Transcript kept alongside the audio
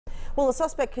Well, a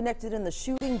suspect connected in the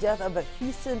shooting death of a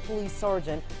Houston police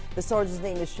sergeant, the sergeant's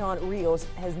name is Sean Rios,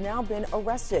 has now been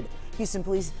arrested. Houston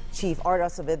Police Chief Art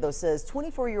Acevedo says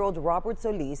 24-year-old Robert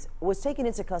Solis was taken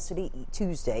into custody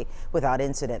Tuesday without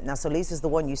incident. Now, Solis is the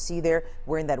one you see there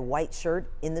wearing that white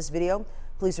shirt in this video.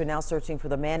 Police are now searching for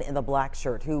the man in the black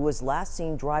shirt who was last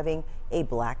seen driving a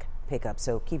black pickup.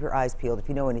 So keep your eyes peeled. If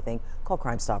you know anything, call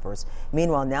Crime Stoppers.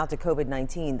 Meanwhile, now to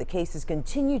COVID-19. The cases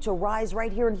continue to rise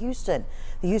right here in Houston.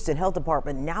 The Houston Health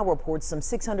Department now reports some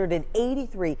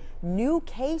 683 new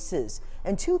cases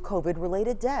and 2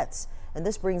 COVID-related deaths. And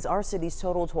this brings our city's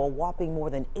total to a whopping more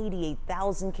than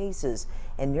 88,000 cases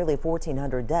and nearly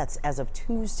 1,400 deaths as of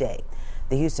Tuesday.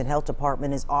 The Houston Health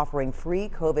Department is offering free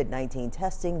COVID-19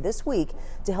 testing this week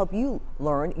to help you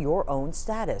learn your own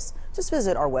status. Just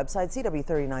visit our website,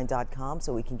 CW39.com,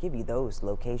 so we can give you those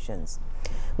locations.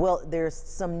 Well, there's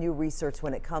some new research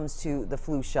when it comes to the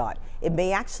flu shot. It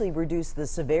may actually reduce the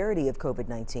severity of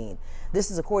COVID-19.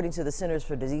 This is according to the Centers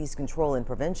for Disease Control and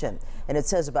Prevention, and it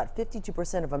says about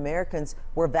 52% of Americans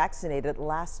were vaccinated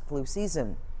last flu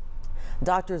season.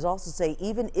 Doctors also say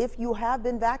even if you have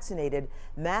been vaccinated,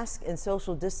 mask and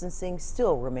social distancing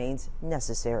still remains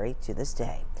necessary to this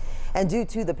day. And due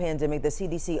to the pandemic, the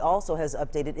CDC also has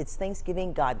updated its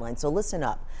Thanksgiving guidelines. So listen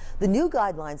up. The new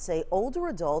guidelines say older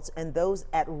adults and those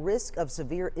at risk of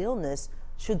severe illness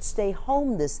should stay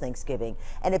home this Thanksgiving.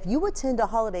 And if you attend a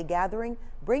holiday gathering,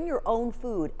 bring your own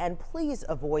food and please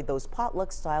avoid those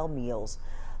potluck style meals.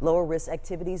 Lower risk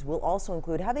activities will also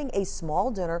include having a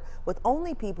small dinner with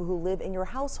only people who live in your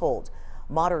household.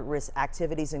 Moderate risk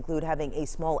activities include having a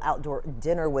small outdoor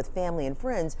dinner with family and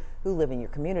friends who live in your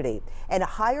community. And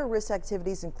higher risk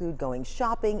activities include going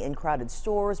shopping in crowded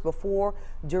stores before,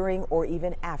 during, or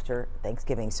even after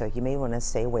Thanksgiving. So you may want to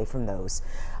stay away from those.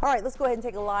 All right, let's go ahead and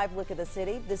take a live look at the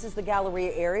city. This is the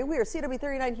Galleria area. We are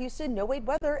CW39 Houston, no wait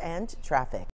weather and traffic.